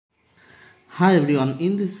Hi everyone,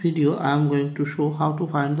 in this video I am going to show how to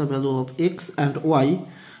find the value of x and y,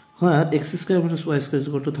 where x square minus y square is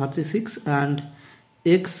equal to 36 and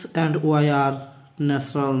x and y are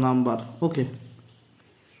natural number. Okay,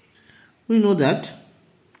 we know that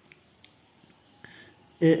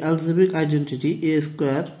a algebraic identity a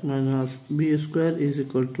square minus b square is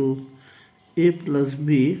equal to a plus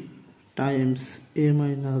b times a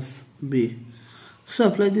minus b. So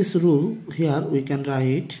apply this rule. Here we can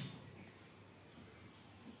write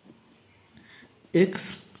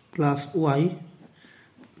x plus y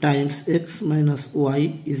times x minus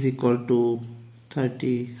y is equal to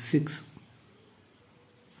 36.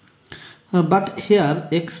 But here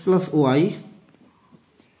x plus y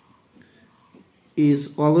is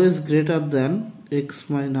always greater than x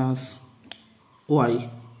minus y.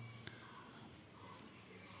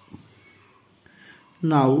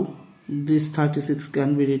 Now this 36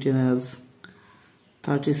 can be written as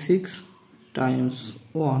 36 times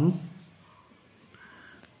 1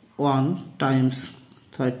 times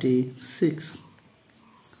 36,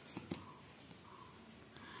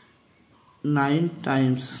 9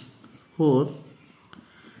 times 4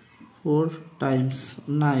 times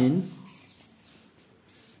 9,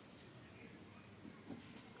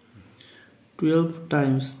 12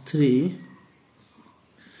 times 3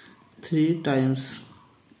 times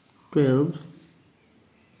 12,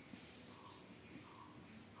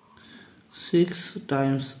 6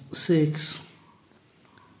 times 6,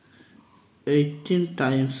 18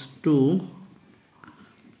 times 2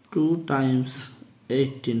 times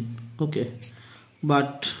 18. Okay,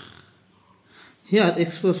 but here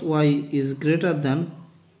x plus y is greater than,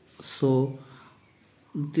 so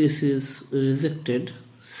this is rejected.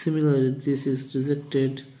 Similarly, this is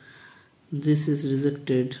rejected, this is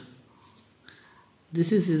rejected,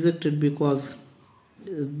 this is rejected because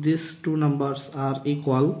these two numbers are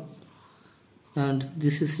equal, and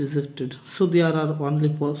this is rejected. So there are only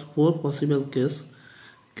four possible case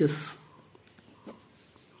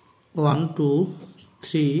 1 2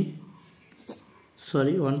 3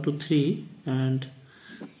 and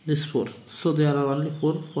this 4. So there are only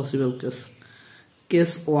four possible case.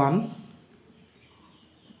 Case 1,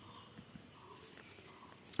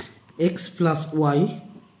 x plus y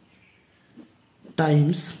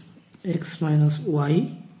times x minus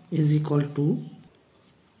y is equal to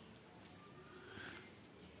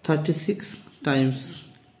 36 times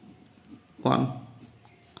 1.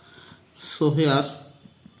 So here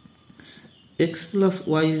x plus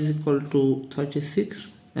y is equal to 36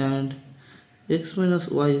 and x minus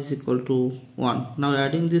y is equal to 1. Now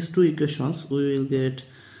adding these two equations, we will get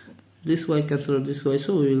this y cancel this y,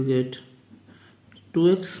 so we will get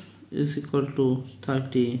 2x is equal to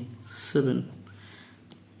 37.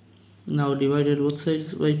 Now divided both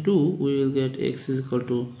sides by 2, we will get x is equal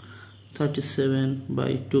to 37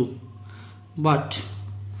 by 2. But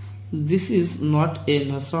this is not a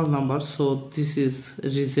natural number, so this is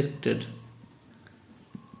rejected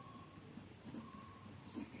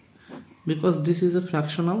because this is a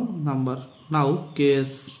fractional number. Now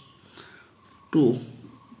case 2,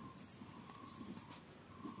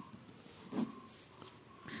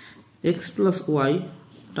 x plus y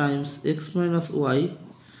times x minus y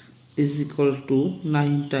is equal to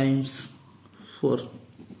 9 times 4.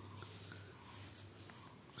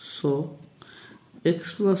 So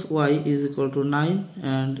x plus y is equal to 9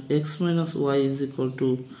 and x minus y is equal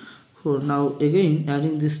to 4. Now again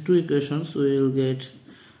adding these two equations, we will get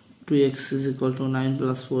 2x is equal to 9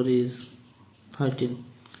 plus 4 is 13.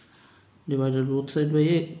 Divided both sides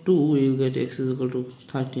by 2, we will get x is equal to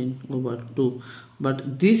 13 over 2.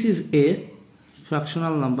 But this is a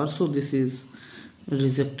fractional number, so this is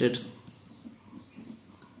rejected.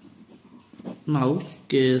 Now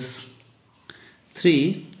case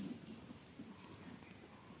 3,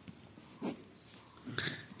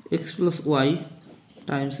 x plus y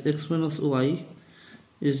times x minus y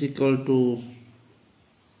is equal to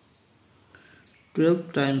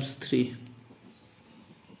 12 times 3.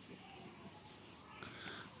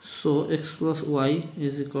 So x plus y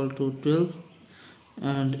is equal to 12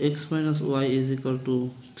 and x minus y is equal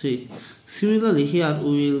to 3. Similarly, here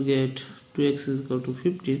we will get 2x is equal to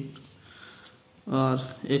 15 or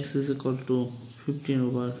x is equal to 15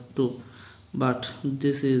 over 2, but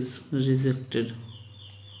this is rejected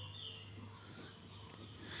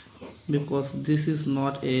because this is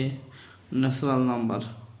not a natural number.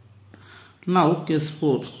 Now case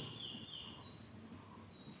 4,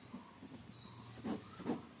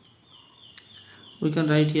 we can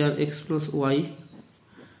write here x plus y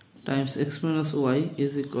times x minus y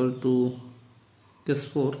is equal to, case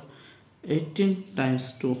 4, 18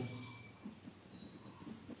 times 2.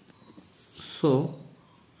 So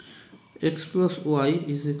x plus y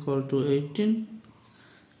is equal to 18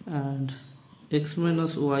 and x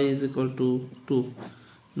minus y is equal to 2.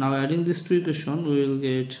 Now adding this to equation, we will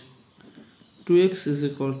get 2x is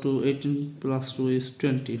equal to 18 plus 2 is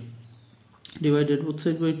 20. Divided both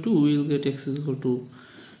sides by 2, we will get x is equal to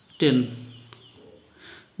 10.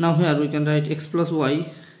 Now here we can write x plus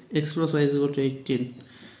y is equal to 18.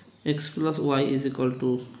 X plus y is equal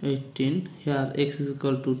to 18. Here x is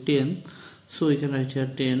equal to 10. So we can write here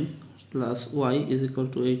 10 plus y is equal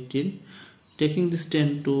to 18. Taking this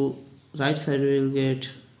 10 to right side, we will get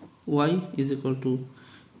y is equal to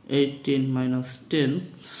 18 minus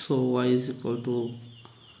 10. So y is equal to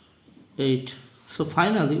 8. So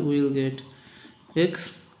finally we will get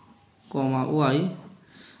x comma y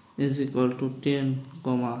is equal to 10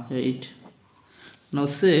 comma 8. Now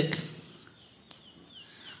sec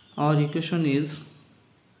our equation is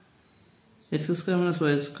x square minus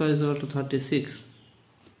y square is equal to 36.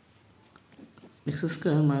 X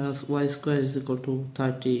square minus y square is equal to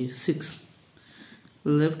 36.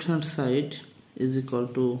 Left hand side is equal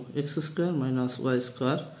to x square minus y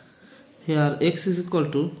square. Here x is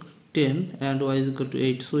equal to 10 and y is equal to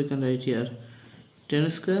 8. So we can write here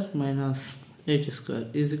 10 square minus 8 square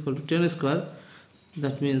is equal to 10 square,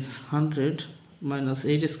 that means 100, minus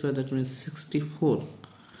 8 square, that means 64.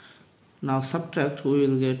 Now subtract, we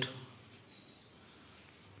will get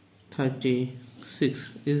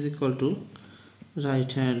 36 is equal to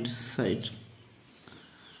right hand side.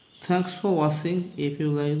 Thanks for watching. If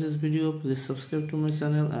you like this video, please subscribe to my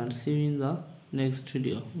channel and see you in the next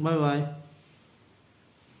video. Bye bye.